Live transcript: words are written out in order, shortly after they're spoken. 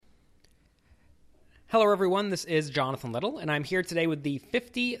Hello, everyone. This is Jonathan Little, and I'm here today with the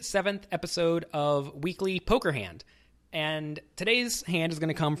 57th episode of Weekly Poker Hand. And today's hand is going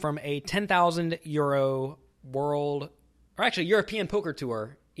to come from a 10,000 euro European Poker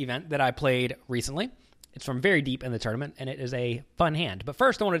Tour event that I played recently. It's from very deep in the tournament, and it is a fun hand. But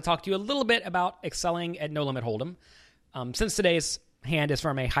first, I wanted to talk to you a little bit about excelling at No Limit Hold'em. Since today's hand is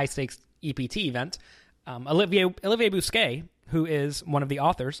from a high-stakes EPT event, Olivier Busquet, who is one of the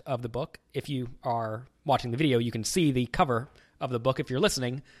authors of the book. If you are watching the video, you can see the cover of the book. If you're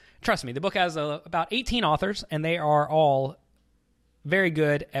listening, trust me, the book has about 18 authors, and they are all very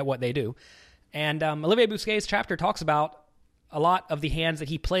good at what they do. And Olivier Busquet's chapter talks about a lot of the hands that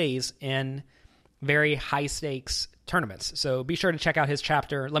he plays in very high-stakes tournaments. So be sure to check out his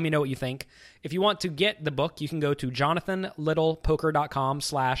chapter. Let me know what you think. If you want to get the book, you can go to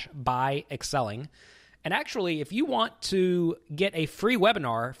jonathanlittlepoker.com/buyexcelling. And actually, if you want to get a free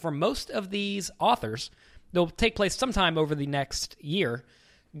webinar from most of these authors, they'll take place sometime over the next year,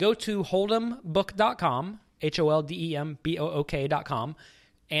 go to holdembook.com, holdembook.com,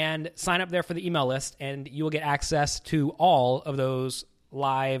 and sign up there for the email list, and you will get access to all of those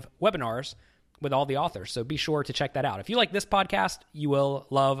live webinars with all the authors. So be sure to check that out. If you like this podcast, you will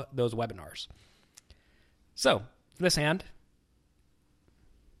love those webinars. So, for this hand,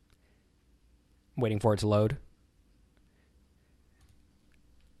 I'm waiting for it to load.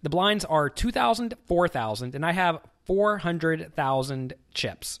 The blinds are 2,000, 4,000, and I have 400,000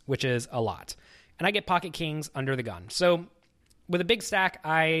 chips, which is a lot. And I get pocket kings under the gun. So with a big stack,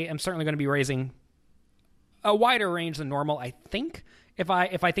 I am certainly going to be raising a wider range than normal, I think, if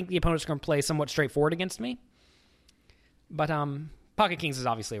I think the opponent's going to play somewhat straightforward against me. But pocket kings is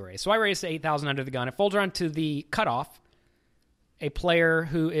obviously a raise. So I raised to 8,000 under the gun. It folds around to the cutoff. A player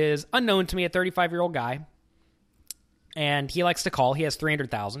who is unknown to me, a 35-year-old guy, and he likes to call. He has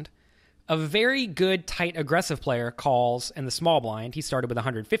 300,000. A very good, tight, aggressive player calls in the small blind. He started with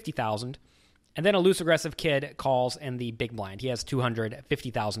 150,000. And then a loose, aggressive kid calls in the big blind. He has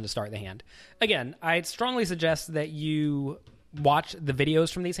 250,000 to start the hand. Again, I'd strongly suggest that you watch the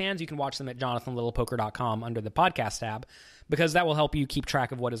videos from these hands. You can watch them at jonathanlittlepoker.com under the podcast tab, because that will help you keep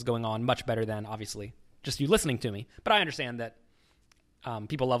track of what is going on much better than, obviously, just you listening to me. But I understand that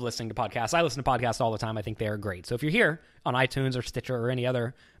people love listening to podcasts. I listen to podcasts all the time. I think they are great. So if you're here on iTunes or Stitcher or any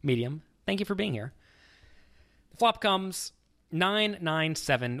other medium, thank you for being here. The flop comes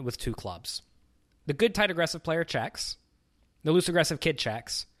 9-9-7 with two clubs. The good, tight, aggressive player checks. The loose, aggressive kid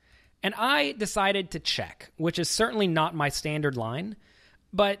checks. And I decided to check, which is certainly not my standard line,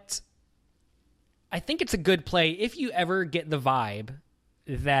 but I think it's a good play if you ever get the vibe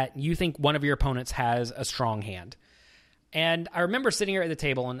that you think one of your opponents has a strong hand. And I remember sitting here at the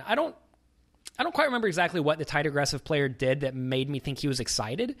table, and I don't quite remember exactly what the tight aggressive player did that made me think he was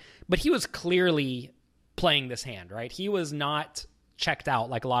excited, but he was clearly playing this hand, right? He was not checked out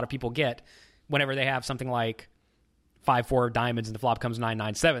like a lot of people get whenever they have something like 5-4 diamonds and the flop comes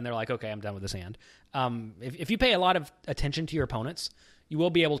 9-9-7. They're like, okay, I'm done with this hand. If you pay a lot of attention to your opponents, you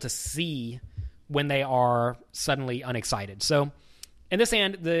will be able to see when they are suddenly unexcited. So in this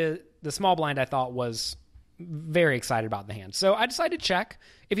hand, the small blind I thought was very excited about the hand. So I decided to check.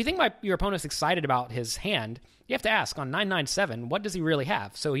 If you think your opponent's excited about his hand, you have to ask on 9-9-7, what does he really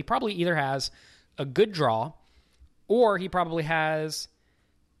have? So he probably either has a good draw, or he probably has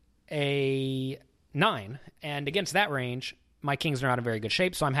a 9. And against that range, my kings are not in very good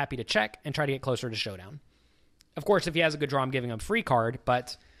shape, so I'm happy to check and try to get closer to showdown. Of course, if he has a good draw, I'm giving him a free card,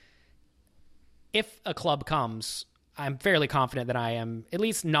 but if a club comes, I'm fairly confident that I am at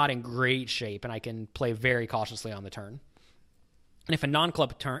least not in great shape, and I can play very cautiously on the turn. And if a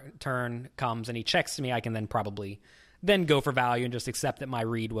non-club turn comes and he checks to me, I can then probably then go for value and just accept that my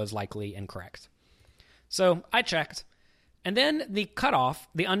read was likely incorrect. So I checked. And then the cutoff,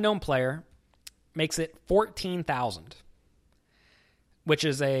 the unknown player, makes it 14,000, which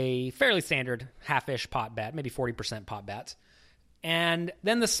is a fairly standard half-ish pot bet, maybe 40% pot bet. And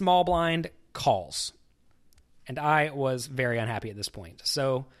then the small blind calls. And I was very unhappy at this point.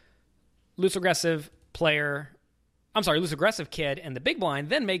 So loose aggressive kid in the big blind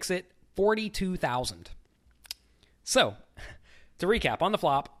then makes it 42,000. So to recap, on the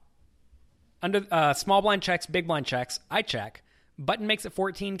flop, under small blind checks, big blind checks, I check. Button makes it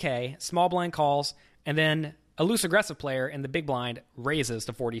 14K, small blind calls, and then a loose aggressive player in the big blind raises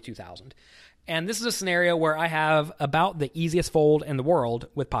to 42,000. And this is a scenario where I have about the easiest fold in the world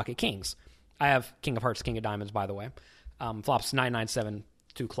with pocket kings. I have king of hearts, king of diamonds, by the way. Flops 9-9-7,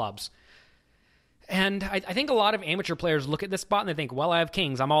 two clubs. And I think a lot of amateur players look at this spot and they think, well, I have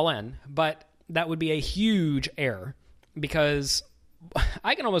kings, I'm all in. But that would be a huge error, because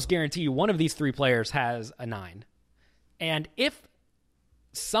I can almost guarantee you one of these three players has a 9. And if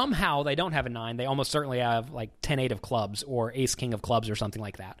somehow they don't have a 9, they almost certainly have like 10-8 of clubs or ace-king of clubs or something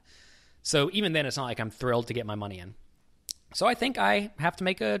like that. So even then, it's not like I'm thrilled to get my money in. So I think I have to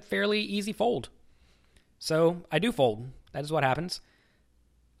make a fairly easy fold. So I do fold. That is what happens.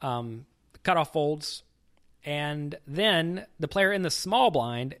 Cutoff folds. And then the player in the small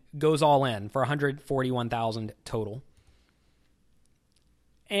blind goes all in for 141,000 total.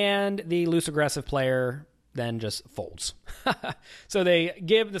 And the loose aggressive player then just folds. So they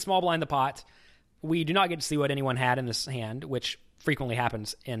give the small blind the pot. We do not get to see what anyone had in this hand, which frequently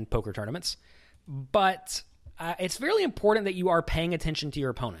happens in poker tournaments. But it's really important that you are paying attention to your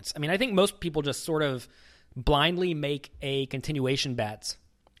opponents. I mean, I think most people just sort of blindly make a continuation bet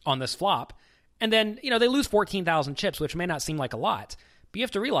on this flop. And then, they lose 14,000 chips, which may not seem like a lot. But you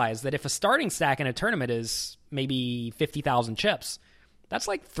have to realize that if a starting stack in a tournament is maybe 50,000 chips, that's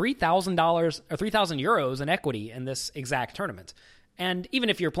like $3,000 or 3,000 euros in equity in this exact tournament. And even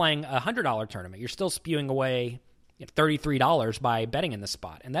if you're playing a $100 tournament, you're still spewing away $33 by betting in this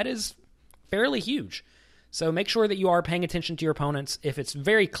spot. And that is fairly huge. So make sure that you are paying attention to your opponents. If it's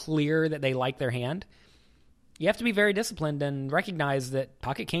very clear that they like their hand, you have to be very disciplined and recognize that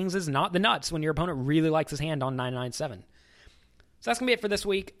Pocket Kings is not the nuts when your opponent really likes his hand on 997. So that's going to be it for this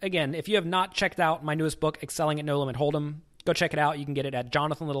week. Again, if you have not checked out my newest book, Excelling at No Limit Hold'em, go check it out. You can get it at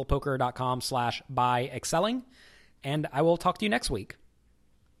jonathanlittlepoker.com/buyexcelling. And I will talk to you next week.